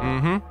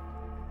 Mm-hmm.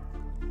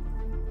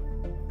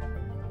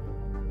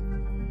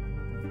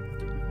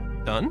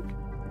 Done.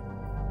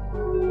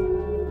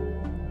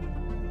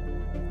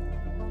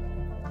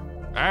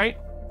 All right.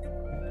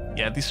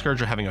 Yeah, these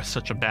Scourge are having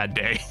such a bad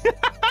day.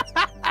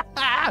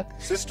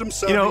 System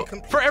survey You know,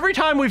 complete. for every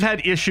time we've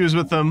had issues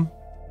with them,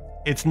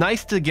 it's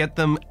nice to get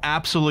them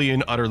absolutely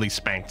and utterly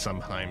spanked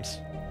sometimes.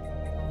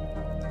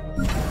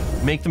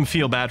 Make them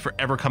feel bad for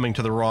ever coming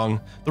to the wrong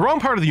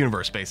part of the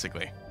universe,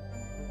 basically.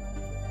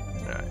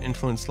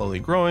 Influence slowly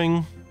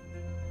growing.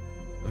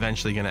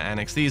 Eventually gonna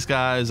annex these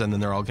guys, and then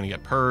they're all gonna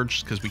get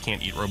purged, because we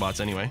can't eat robots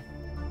anyway.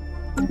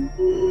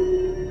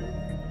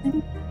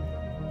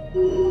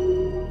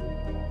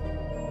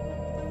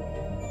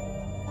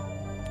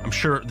 I'm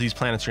sure these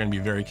planets are going to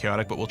be very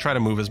chaotic, but we'll try to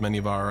move as many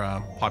of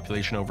our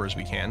population over as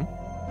we can.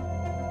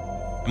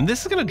 And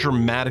this is going to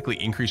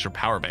dramatically increase our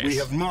power base. We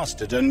have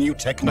mastered a new But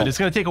technology. it's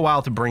going to take a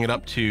while to bring it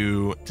up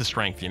to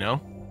strength, you know?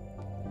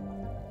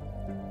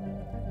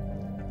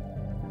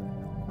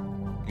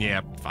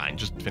 Yeah, fine.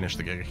 Just finish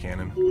the Giga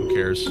Cannon. Who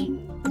cares?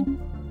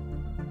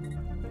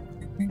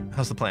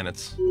 How's the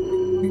planets?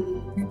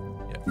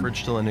 Yeah,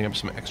 Fridge still ending up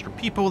some extra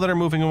people that are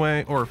moving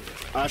away, or...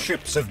 Our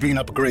ships have been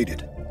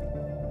upgraded.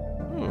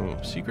 Oh,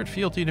 secret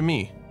fealty to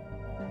me.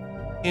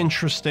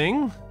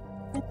 Interesting.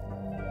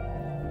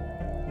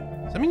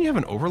 Does that mean you have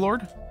an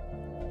overlord?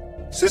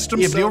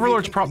 System Yeah, but the survey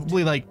overlord's complete.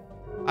 probably like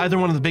either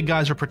one of the big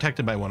guys or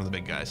protected by one of the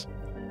big guys.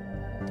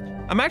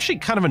 I'm actually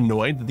kind of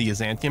annoyed that the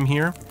Azantium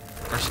here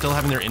are still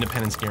having their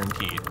independence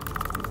guaranteed.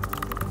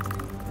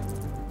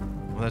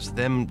 Well, that's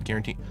them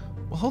guaranteed.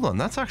 Well, hold on.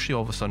 That's actually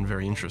all of a sudden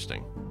very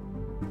interesting.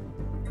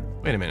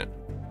 Wait a minute.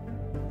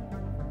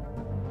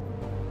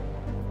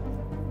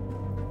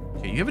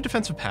 Okay, you have a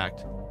defensive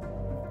pact.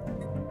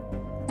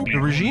 The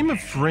regime of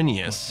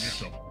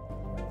Vrinius.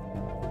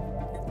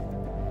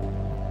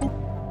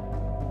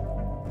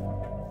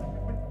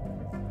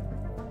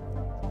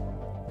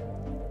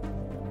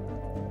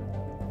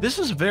 This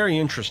is very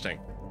interesting.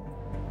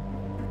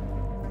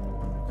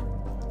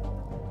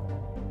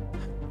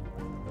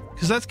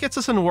 Because that gets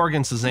us in war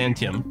against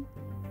Azantium.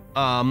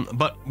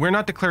 But we're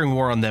not declaring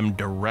war on them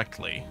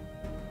directly.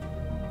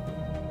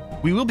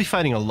 We will be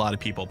fighting a lot of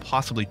people,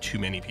 possibly too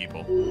many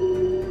people.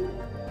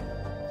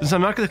 Since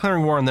I'm not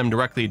declaring war on them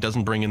directly, it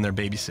doesn't bring in their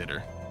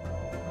babysitter.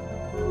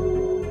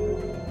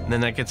 And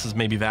then that gets us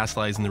maybe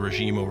vassalizing the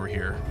regime over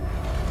here.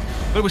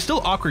 But it was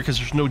still awkward because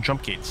there's no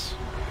jump gates.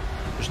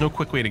 There's no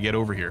quick way to get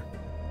over here.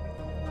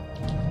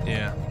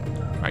 Yeah.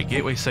 All right,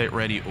 gateway site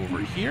ready over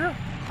here.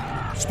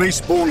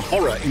 Spaceborne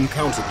horror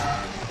encountered.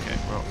 Okay,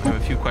 well, I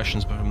have a few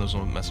questions from those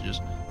messages.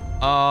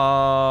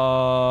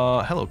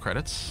 Hello,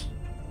 credits.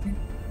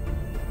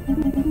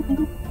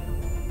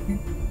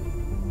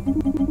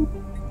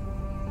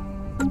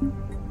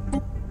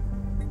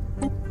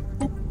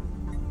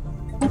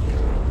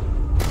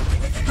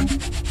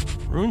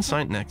 Ruined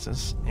Science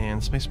Nexus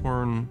and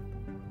Spaceborne.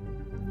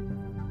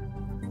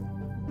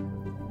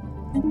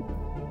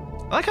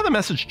 I like how the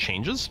message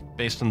changes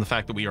based on the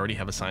fact that we already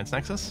have a Science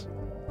Nexus.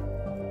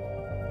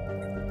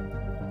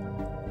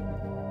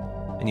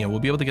 And yeah, we'll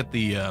be able to get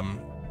the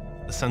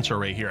sensor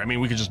array here. I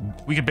mean, we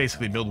could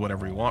basically build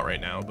whatever we want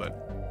right now, but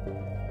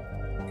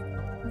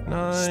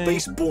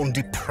Spaceborne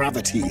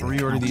depravity.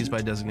 Reorder these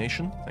by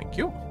designation. Thank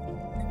you.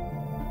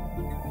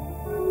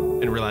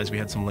 Didn't realize we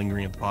had some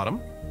lingering at the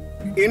bottom.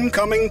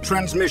 Incoming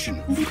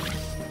transmission.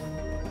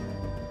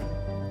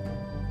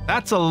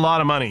 That's a lot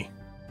of money.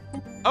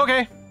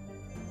 Okay.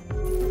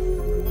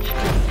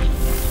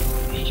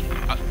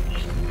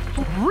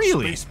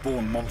 Really?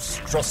 Spaceborne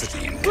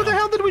monstrosity. Who the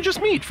hell did we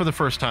just meet for the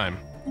first time?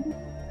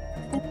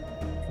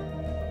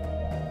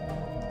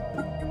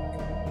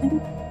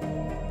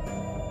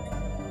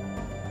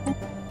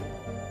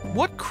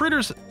 What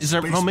critters is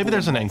there? Oh, maybe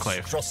there's an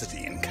enclave.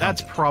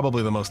 That's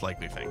probably the most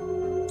likely thing.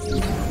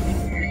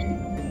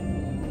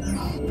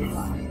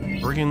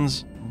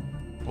 Brigands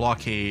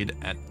blockade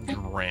at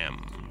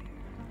Dram.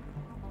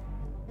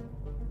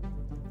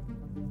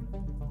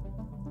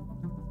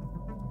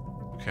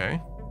 Okay.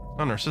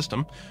 On our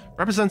system.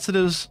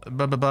 Representatives,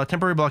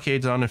 temporary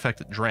blockades on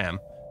unaffected Dram.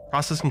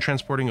 Processing and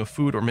transporting of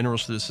food or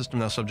minerals through the system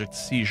now subject to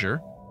seizure.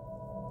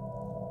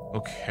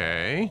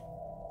 Okay.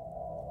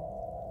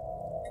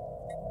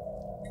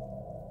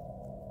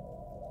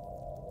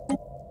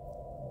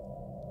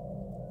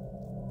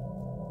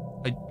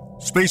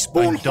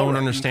 Spaceborne I don't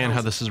understand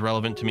how this is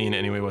relevant to me in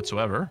any way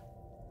whatsoever.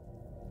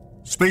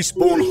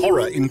 Spaceborne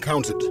horror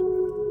encountered.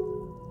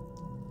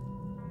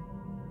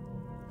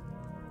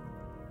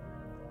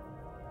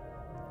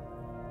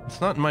 It's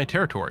not in my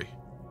territory.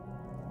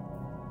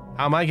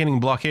 How am I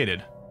getting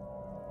blockaded?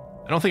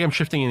 I don't think I'm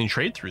shifting any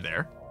trade through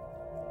there.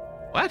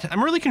 What?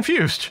 I'm really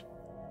confused.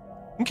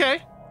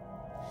 Okay.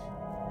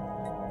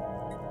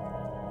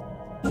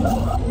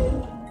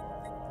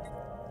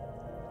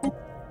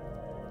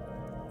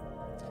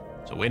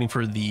 So waiting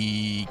for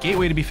the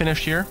gateway to be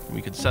finished here.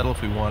 We could settle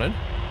if we wanted.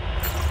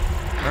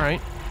 All right.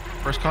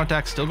 First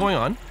contact still going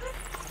on.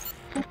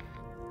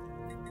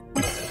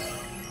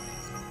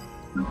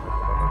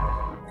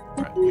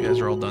 All right, you guys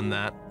are all done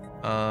that.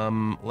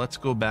 Let's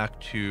go back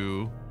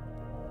to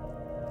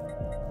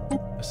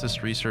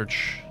assist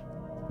research.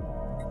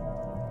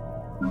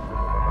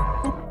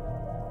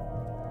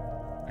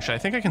 Actually, I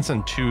think I can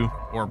send 2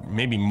 or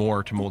maybe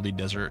more to Moldy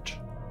Desert.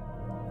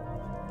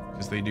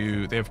 Because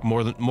they have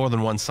more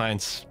than one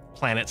science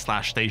planet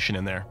 / station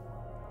in there.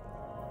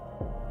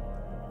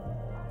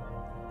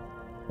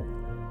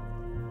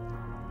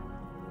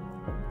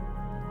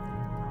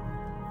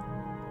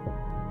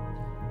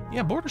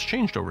 Yeah, borders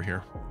changed over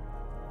here.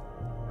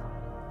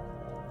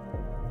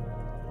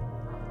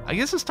 I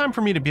guess it's time for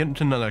me to get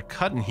into another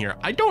cut in here.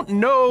 I don't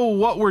know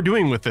what we're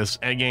doing with this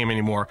game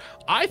anymore.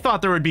 I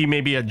thought there would be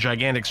maybe a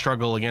gigantic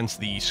struggle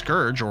against the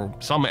Scourge or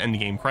some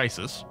endgame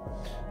crisis.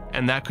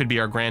 And that could be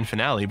our grand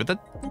finale, but that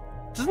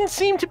doesn't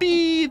seem to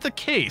be the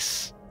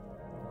case.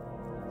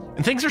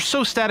 And things are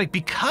so static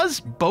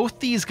because both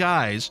these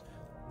guys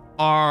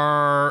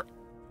are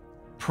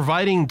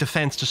providing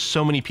defense to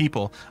so many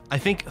people. I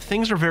think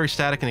things are very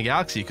static in the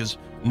galaxy because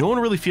no one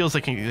really feels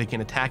like they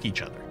can attack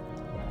each other.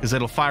 Because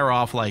it'll fire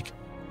off like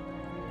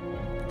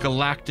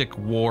Galactic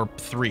Warp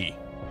 3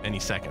 any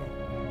second.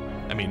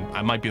 I mean,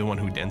 I might be the one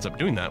who ends up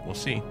doing that. We'll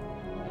see.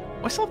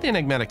 Oh, I still have the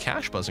enigmatic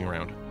cache buzzing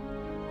around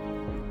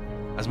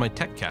as my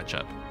tech catch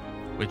up,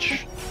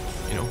 which,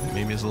 you know,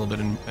 maybe is a little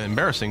bit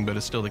embarrassing, but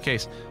it's still the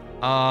case.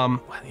 Yeah,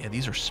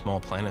 these are small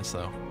planets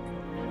though.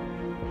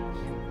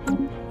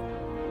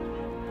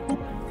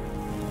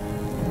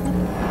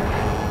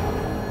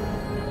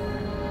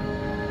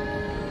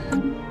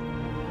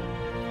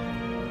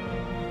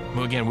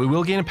 Well, again, we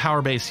will gain a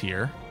power base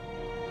here.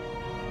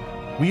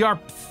 We are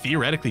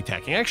theoretically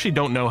teching. I actually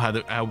don't know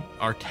how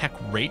our tech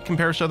rate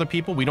compares to other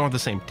people. We don't have the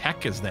same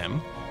tech as them,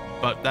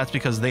 but that's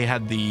because they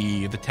had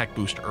the tech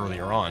boost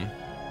earlier on.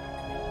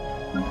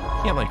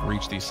 Can't like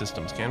reach these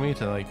systems, can we?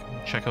 To like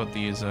check out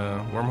these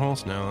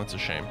wormholes? No, that's a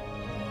shame.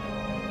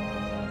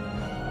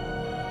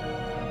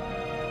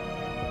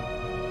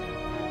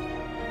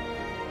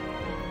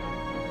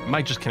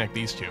 Might just connect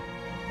these two,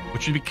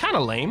 which would be kind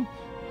of lame.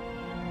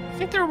 I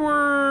think there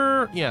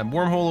were, yeah,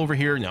 wormhole over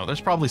here. No,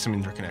 there's probably some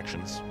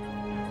interconnections.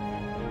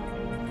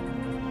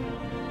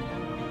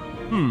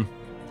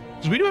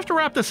 So we do have to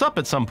wrap this up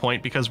at some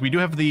point because we do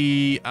have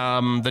the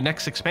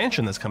next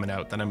expansion that's coming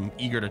out that I'm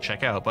eager to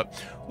check out.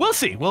 But we'll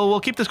see.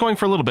 We'll keep this going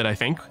for a little bit, I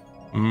think.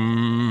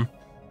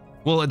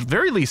 We'll at the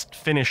very least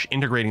finish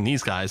integrating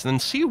these guys and then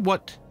see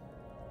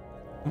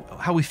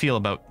how we feel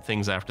about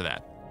things after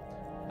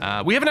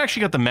that. We haven't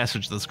actually got the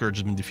message that the Scourge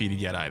has been defeated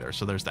yet either,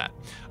 so there's that.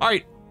 All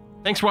right.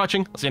 Thanks for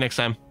watching. I'll see you next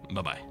time.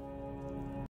 Bye-bye.